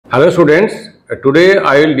Hello students, today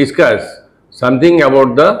I will discuss something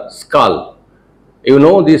about the skull. You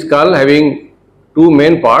know the skull having two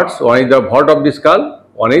main parts, one is the vault of the skull,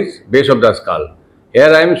 one is base of the skull.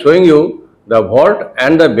 Here I am showing you the vault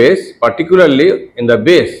and the base, particularly in the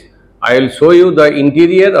base. I will show you the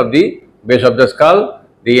interior of the base of the skull,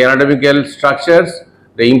 the anatomical structures,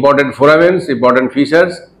 the important foramens, important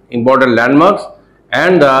features, important landmarks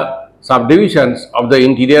and the subdivisions of the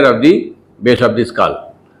interior of the base of the skull.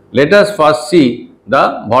 Let us first see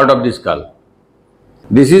the vault of the skull.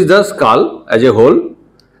 This is the skull as a whole,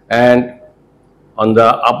 and on the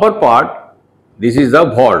upper part this is the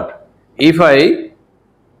vault. If I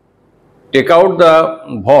take out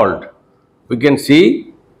the vault, we can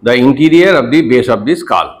see the interior of the base of the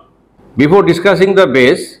skull. Before discussing the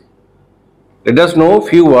base, let us know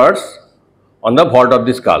few words on the vault of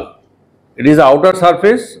the skull. It is the outer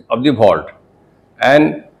surface of the vault,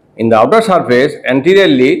 and in the outer surface,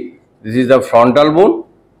 anteriorly, this is the frontal bone,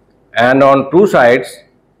 and on two sides,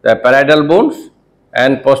 the parietal bones,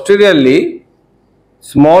 and posteriorly,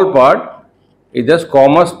 small part is the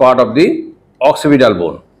squamous part of the occipital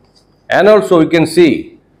bone. And also we can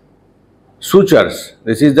see sutures.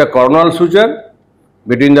 This is the coronal suture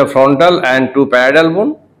between the frontal and two parietal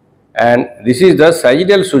bone, and this is the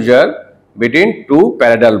sagittal suture between two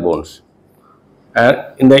parietal bones. And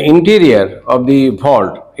in the interior of the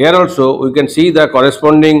vault, here also we can see the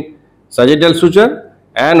corresponding sagittal suture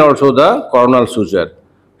and also the coronal suture.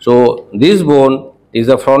 So this bone is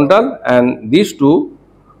the frontal and these two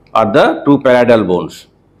are the two parietal bones.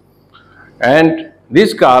 And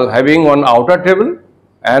this skull having one outer table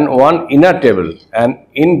and one inner table, and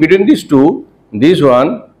in between these two, this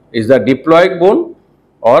one is the diploic bone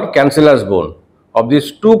or cancellous bone. Of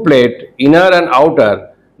these two plates, inner and outer,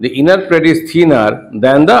 the inner plate is thinner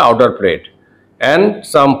than the outer plate, and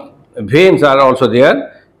some veins are also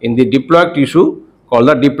there in the diploic tissue called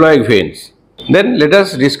the diploic veins. Then let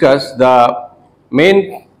us discuss the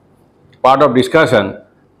main part of discussion,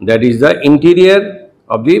 that is the interior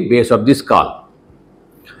of the base of the skull.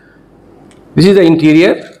 This is the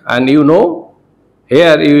interior, and you know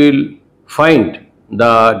here you will find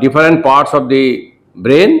the different parts of the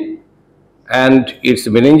brain and its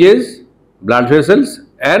meninges, blood vessels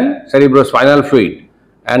and cerebrospinal fluid,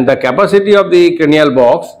 and the capacity of the cranial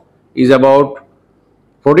box is about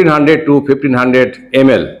 1400 to 1500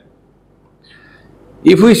 ml.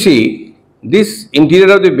 If we see, this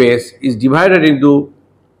interior of the base is divided into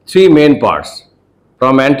three main parts.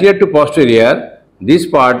 From anterior to posterior, this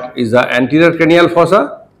part is the anterior cranial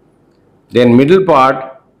fossa, then middle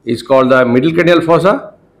part is called the middle cranial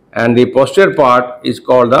fossa, and the posterior part is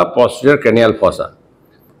called the posterior cranial fossa.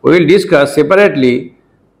 We will discuss separately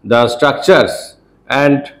the structures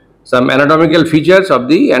and some anatomical features of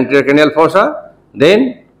the anterior cranial fossa,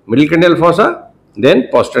 then middle cranial fossa, then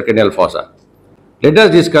posterior cranial fossa. Let us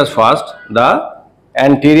discuss first the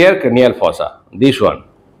anterior cranial fossa, this one.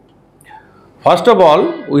 First of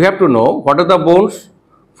all, we have to know what are the bones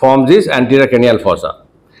form this anterior cranial fossa.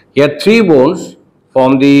 Here three bones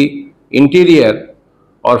form the interior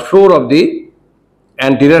or floor of the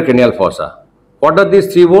anterior cranial fossa. What are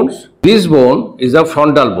these three bones? This bone is a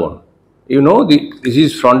frontal bone. You know, this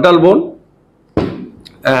is frontal bone,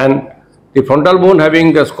 and the frontal bone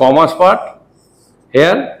having the squamous part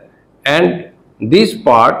here, and this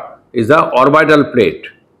part is the orbital plate,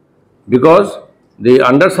 because the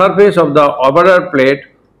undersurface of the orbital plate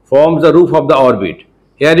forms the roof of the orbit.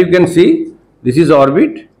 Here you can see this is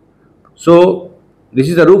orbit, so this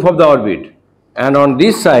is the roof of the orbit, and on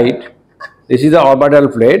this side this is the orbital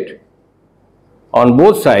plate. On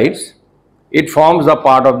both sides, it forms the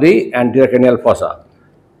part of the anterior cranial fossa.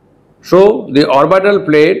 So the orbital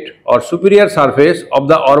plate or superior surface of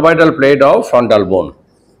the orbital plate of frontal bone.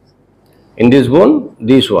 In this bone,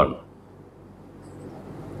 this one.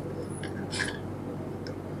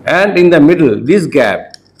 And in the middle, this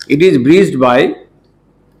gap, it is bridged by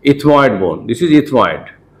ethmoid bone. This is ethmoid.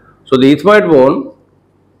 So the ethmoid bone,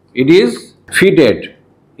 it is fitted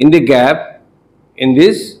in the gap in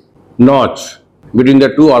this notch between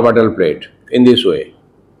the two orbital plate in this way.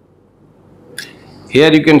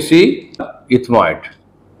 Here you can see ethmoid.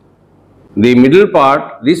 The middle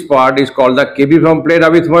part, this part is called the capiform plate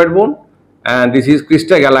of ethmoid bone, and this is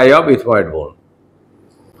crista galli of ethmoid bone.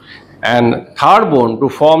 And third bone to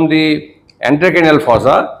form the anterior cranial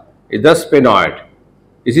fossa is the sphenoid.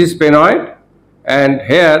 This is sphenoid, and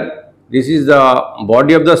here this is the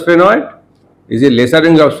body of the sphenoid. This is lesser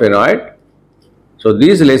wing of sphenoid. So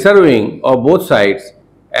this lesser wing of both sides,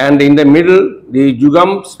 and in the middle the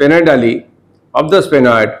jugum sphenoidale of the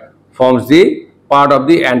sphenoid forms the part of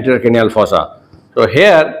the anterior cranial fossa. So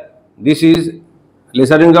here this is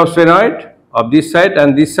lesser ring of sphenoid of this side,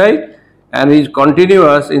 and is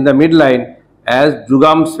continuous in the midline as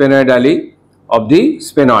jugam sphenoidally of the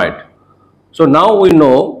sphenoid. So now we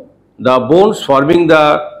know the bones forming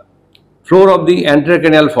the floor of the anterior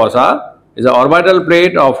cranial fossa is the orbital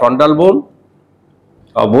plate of frontal bone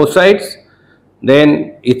of both sides,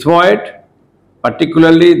 then ethmoid,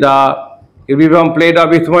 particularly the cubiform plate of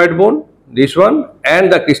ethmoid bone, this one,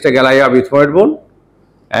 and the crista galli of ethmoid bone,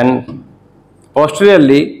 and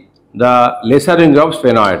posteriorly the lesser ring of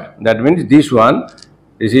sphenoid. That means this one,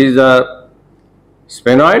 this is the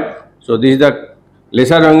sphenoid. So this is the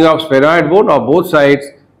lesser ring of sphenoid bone of both sides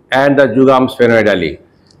and the jugam sphenoidally.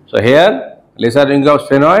 So here lesser ring of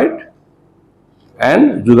sphenoid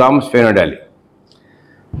and jugam sphenoidally.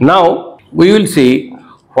 Now we will see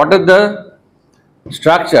what are the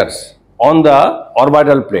structures on the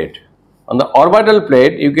orbital plate. On the orbital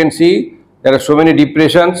plate you can see there are so many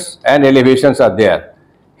depressions and elevations are there.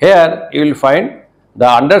 Here you will find the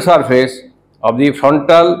undersurface of the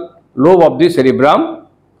frontal lobe of the cerebrum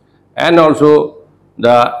and also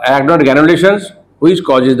the arachnoid granulations which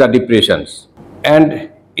causes the depressions. And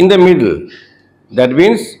in the middle, that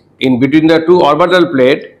means in between the two orbital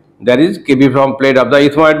plate, there is cubiform plate of the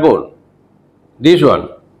ethmoid bone. This one.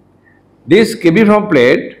 This cubiform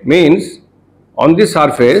plate means on the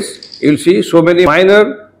surface you will see so many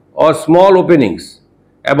minor or small openings,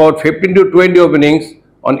 about 15 to 20 openings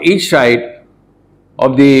on each side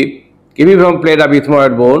of the cubiform plate of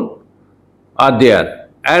ethmoid bone are there,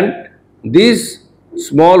 and these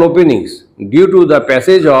small openings due to the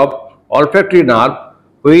passage of olfactory nerve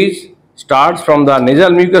which starts from the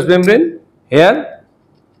nasal mucous membrane here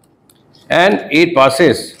and it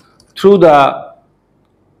passes through the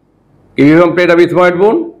cubiform plate of ethmoid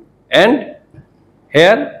bone and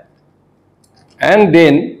here, and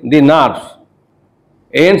then the nerves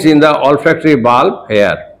ends in the olfactory bulb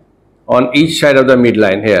here on each side of the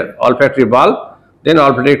midline here, olfactory bulb, then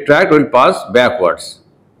olfactory tract will pass backwards.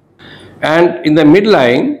 And in the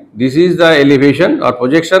midline, this is the elevation or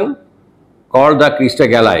projection called the crista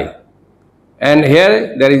galli, and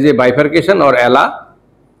here there is a bifurcation or ala.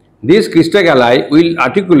 This crista galli will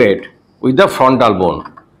articulate with the frontal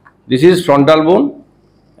bone. This is frontal bone,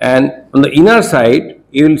 and on the inner side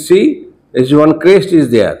you will see there is one crest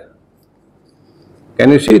is there.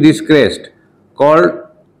 Can you see this crest called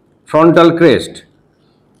frontal crest?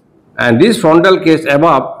 And this frontal crest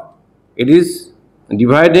above, it is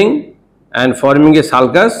dividing and forming a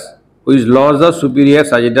sulcus which lodges the superior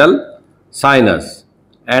sagittal sinus,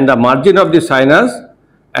 and the margin of the sinus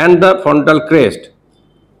and the frontal crest.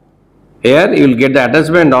 Here you will get the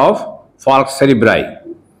attachment of falx cerebri.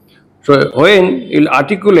 So when you will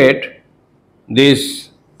articulate this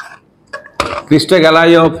crista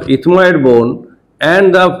galli of ethmoid bone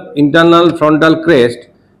and the internal frontal crest,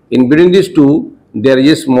 in between these two there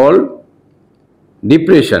is a small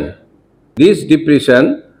depression. This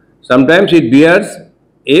depression sometimes it bears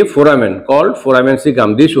a foramen called foramen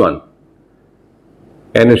cecum, this one.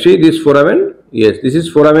 Can you see this foramen? Yes, this is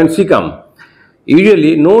foramen cecum.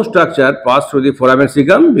 Usually no structure passes through the foramen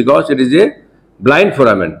cecum because it is a blind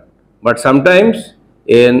foramen, but sometimes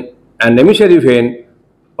an emissary vein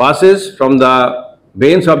passes from the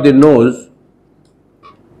veins of the nose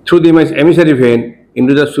through the emissary vein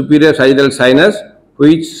into the superior sagittal sinus,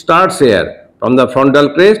 which starts here from the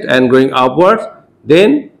frontal crest and going upwards,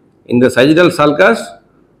 then in the sagittal sulcus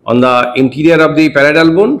on the interior of the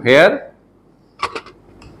parietal bone here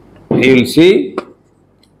you will see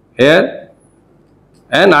here,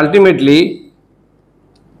 and ultimately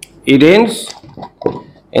it ends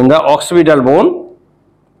in the occipital bone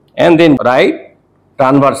and then right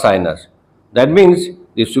transverse sinus. That means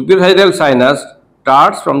the superior sagittal sinus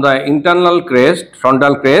starts from the internal crest,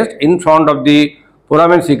 frontal crest in front of the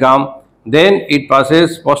foramen cecum, then it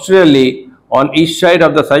passes posteriorly on each side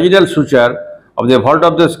of the sagittal suture of the vault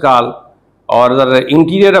of the skull or the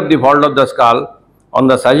interior of the vault of the skull on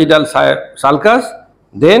the sagittal sulcus,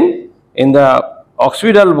 then in the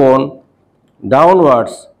occipital bone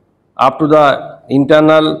downwards up to the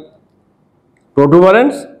internal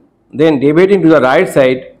protuberance, then deviating to the right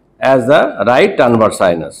side as the right transverse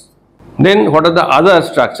sinus. Then what are the other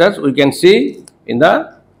structures we can see in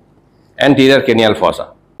the anterior cranial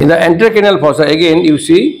fossa? In the anterior cranial fossa again you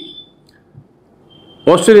see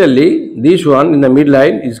posteriorly this one in the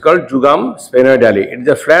midline is called jugam sphenoidally. It is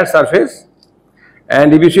a flat surface,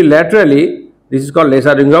 and if you see laterally this is called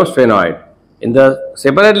lesser ring of sphenoid. In the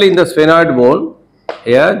separately in the sphenoid bone,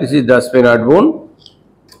 here this is the sphenoid bone,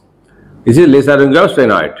 this is lesser ring of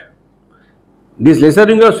sphenoid. This lesser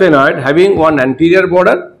ring of sphenoid having one anterior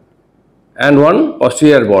border and one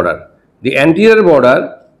posterior border. The anterior border,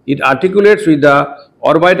 it articulates with the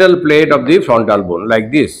orbital plate of the frontal bone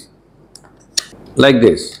like this. Like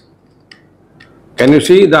this. Can you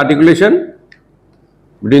see the articulation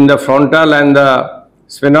between the frontal and the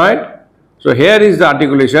sphenoid? So here is the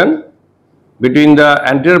articulation between the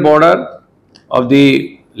anterior border of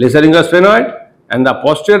the lesser-sphenoid and the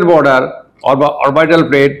posterior border or orbital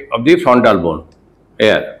plate of the frontal bone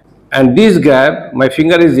here. And this gap, my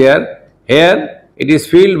finger is here, here it is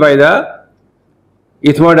filled by the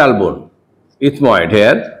ethmoidal bone, ethmoid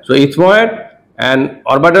here. So ethmoid and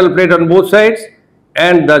orbital plate on both sides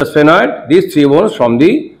and the sphenoid, these three bones from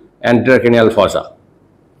the anterior cranial fossa.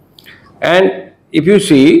 And if you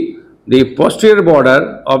see the posterior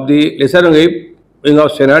border of the lesser wing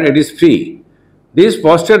of sphenoid, it is free. This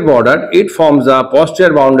posterior border, it forms the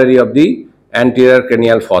posterior boundary of the anterior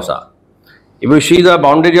cranial fossa. If you see the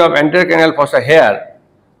boundary of anterior cranial fossa here,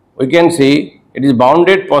 we can see it is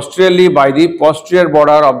bounded posteriorly by the posterior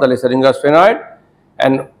border of the lesser sphenoid,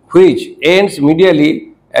 and which ends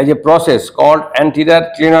medially as a process called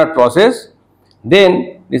anterior clinoid process.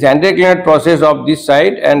 Then this anterior clinoid process of this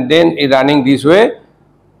side and then is running this way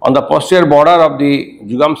on the posterior border of the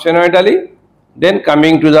jugum sphenoidally, then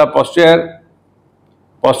coming to the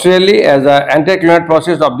posteriorly as the anterior clinoid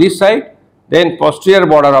process of this side, then posterior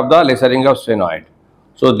border of the lesser sphenoid.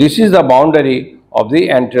 So this is the boundary of the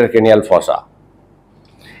anterior cranial fossa.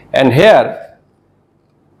 And here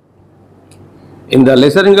in the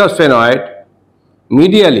lesser sphenoid,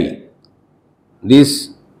 medially, this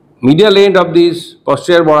medial end of this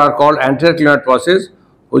posterior border called anterior clinoid process,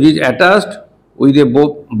 which is attached with a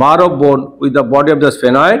bar of bone with the body of the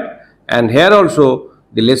sphenoid, and here also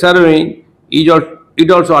the lesser wing it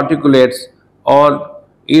also articulates or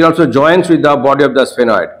it also joins with the body of the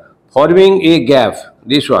sphenoid, forming a gap,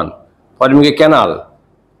 this one, forming a canal.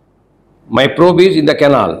 My probe is in the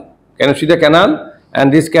canal. Can you see the canal?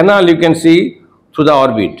 And this canal you can see through the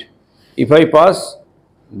orbit. If I pass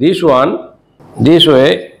this one this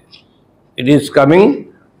way, it is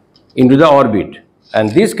coming into the orbit, and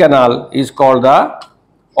this canal is called the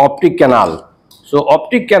optic canal. So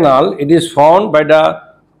optic canal, it is formed by the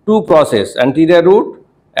two process, anterior root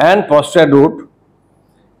and posterior root,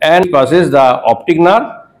 and passes the optic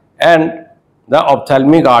nerve and the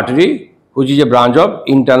ophthalmic artery, which is a branch of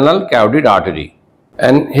internal carotid artery.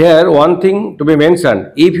 And here one thing to be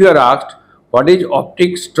mentioned, if you are asked what is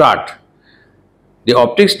optic strut, the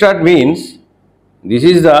optic strut means this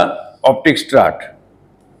is the optic strut.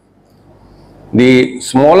 The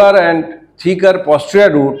smaller and thicker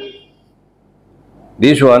posterior root,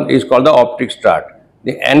 this one is called the optic strut.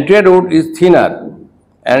 The anterior root is thinner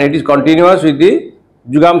and it is continuous with the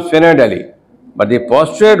jugum sphenoidally. But the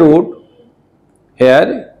posterior root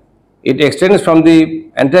here, it extends from the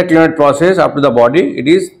anterior clinoid process up to the body. It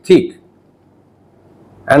is thick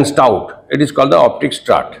and stout. It is called the optic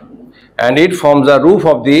strut, and it forms the roof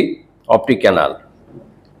of the optic canal.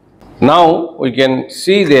 Now we can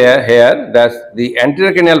see here that the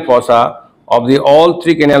anterior cranial fossa of the all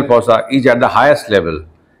three cranial fossa is at the highest level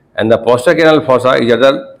and the posterior cranial fossa is at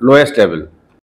the lowest level.